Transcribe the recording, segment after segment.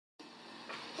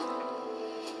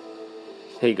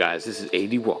Hey guys, this is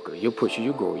A.D. Walker, your pusher,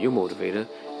 your grower, your motivator,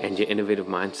 and your innovative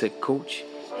mindset coach,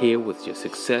 here with your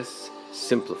Success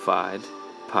Simplified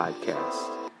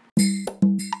podcast.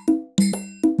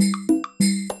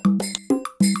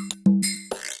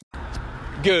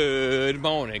 Good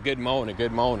morning.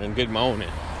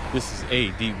 This is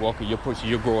A.D. Walker, your pusher,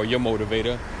 your grower, your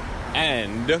motivator,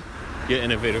 and your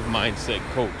innovative mindset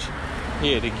coach,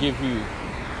 here to give you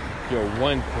your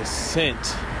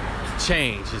 1%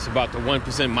 change. It's about the 1%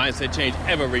 mindset change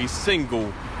every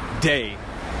single day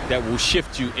that will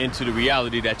shift you into the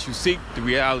reality that you seek, the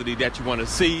reality that you want to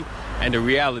see, and the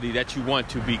reality that you want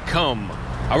to become.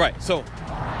 All right, so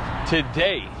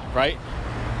today,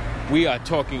 we are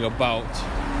talking about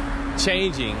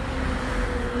changing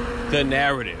the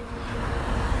narrative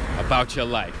about your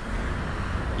life.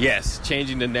 Yes,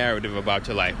 changing the narrative about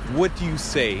your life. What do you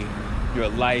say your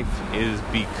life is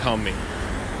becoming?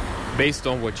 Based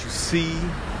on what you see,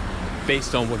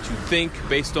 based on what you think,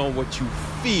 based on what you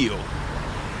feel,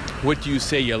 what do you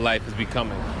say your life is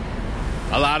becoming?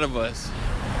 A lot of us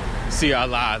see our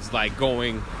lives like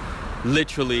going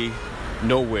literally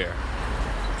nowhere.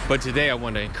 But today I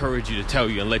want to encourage you to tell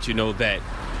you and let you know that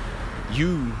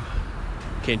you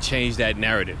can change that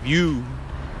narrative. You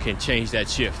can change that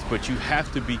shift, but you have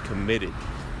to be committed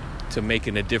to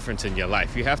making a difference in your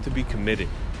life. You have to be committed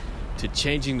to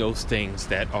changing those things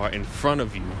that are in front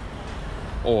of you,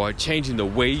 or changing the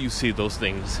way you see those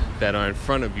things that are in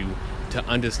front of you, to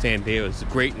understand there is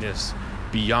greatness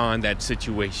beyond that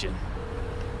situation.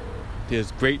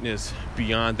 There's greatness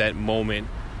beyond that moment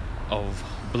of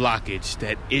blockage,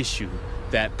 that issue,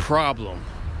 that problem,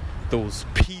 those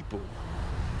people.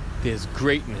 There's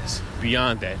greatness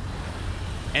beyond that.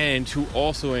 And to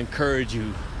also encourage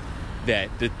you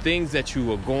that the things that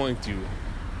you are going through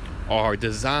are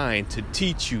designed to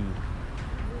teach you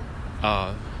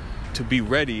to be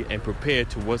ready and prepared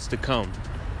to what's to come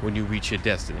when you reach your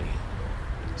destiny.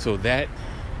 So that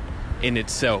in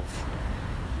itself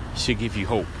should give you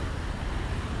hope.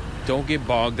 Don't get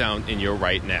bogged down in your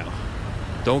right now.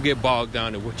 Don't get bogged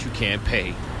down in what you can't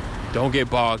pay. Don't get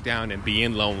bogged down in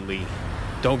being lonely.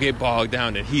 Don't get bogged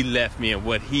down in he left me and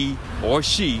what he or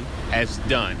she has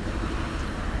done.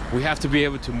 We have to be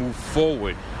able to move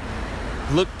forward.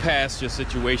 Look past your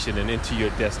situation and into your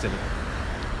destiny.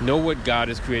 Know what God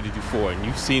has created you for, and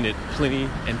you've seen it plenty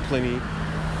of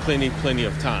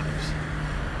times.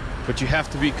 But you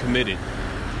have to be committed.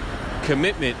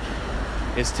 Commitment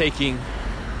is taking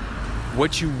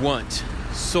what you want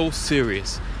so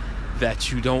serious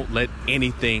that you don't let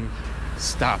anything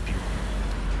stop you.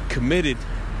 Committed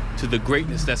to the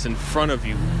greatness that's in front of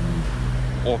you,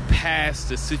 or past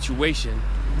the situation,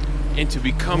 into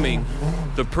becoming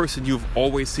the person you've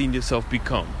always seen yourself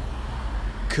become.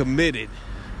 Committed.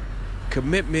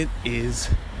 Commitment is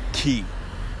key.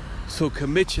 So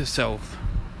commit yourself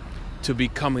to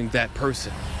becoming that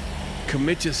person.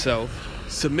 Commit yourself,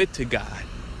 submit to God.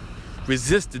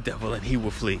 Resist the devil and he will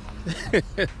flee.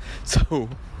 So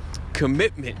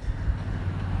commitment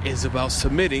is about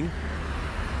submitting.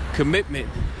 Commitment,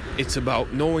 it's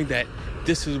about knowing that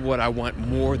this is what I want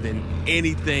more than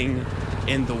anything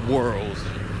in the world.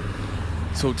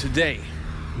 So today,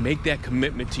 make that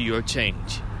commitment to your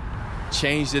change.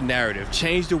 Change the narrative.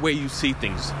 Change the way you see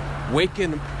things.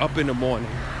 Waking up in the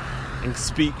morning and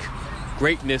speak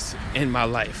greatness in my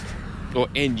life, or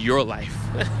in your life.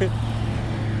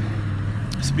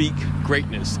 Speak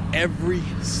greatness every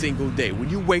single day.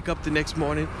 When you wake up the next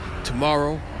morning,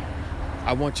 tomorrow,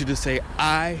 I want you to say,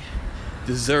 I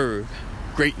deserve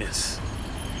greatness.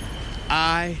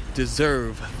 I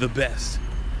deserve the best.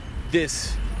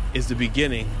 This is the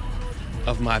beginning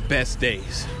of my best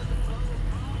days.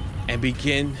 And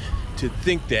begin to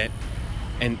think that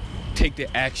and take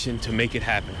the action to make it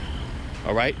happen.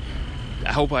 All right?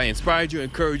 I hope I inspired you,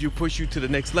 encourage you, push you to the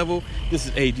next level. This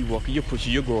is A.D. Walker, your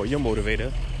pusher, your grower, your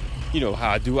motivator. You know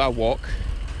how I do. I walk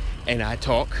and I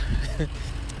talk.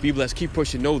 Be blessed. Keep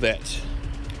pushing. Know that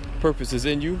purpose is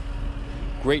in you.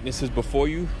 Greatness is before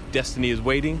you. Destiny is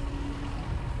waiting.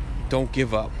 Don't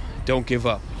give up. Don't give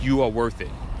up. You are worth it.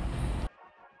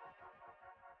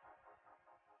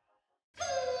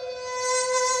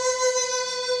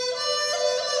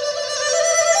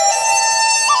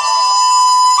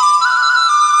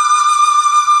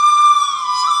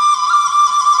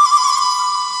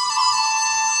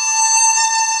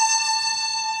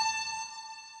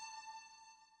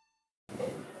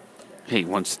 Hey,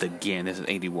 once again, this is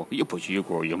A.D. Walker, your pusher, your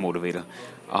grower, your motivator.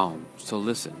 So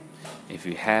listen, if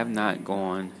you have not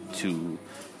gone to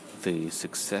the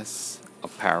Success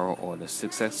Apparel or the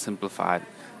Success Simplified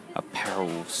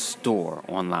Apparel store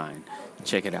online,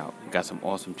 check it out. Got some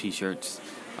awesome t-shirts,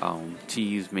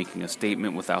 tees making a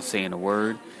statement without saying a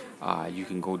word. You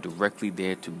can go directly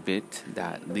there to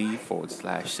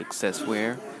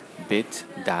bit.ly/successwear,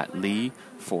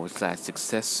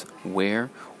 bit.ly/successwear,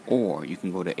 or you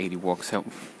can go to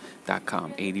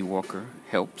 80walkershelp.com,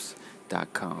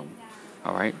 80walkerhelps.com.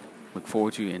 All right, look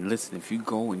forward to you. And listen, if you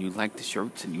go and you like the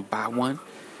shirts and you buy one,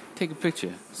 take a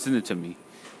picture, send it to me.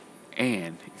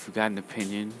 And if you got an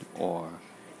opinion or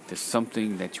there's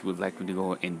something that you would like me to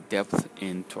go in depth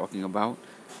in talking about,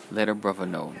 let a brother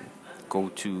know. Go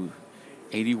to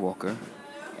 80walker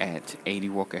at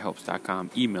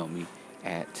 80walkerhelps.com. Email me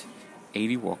at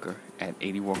 80walker at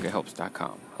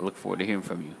 80walkerhelps.com. I look forward to hearing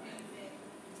from you.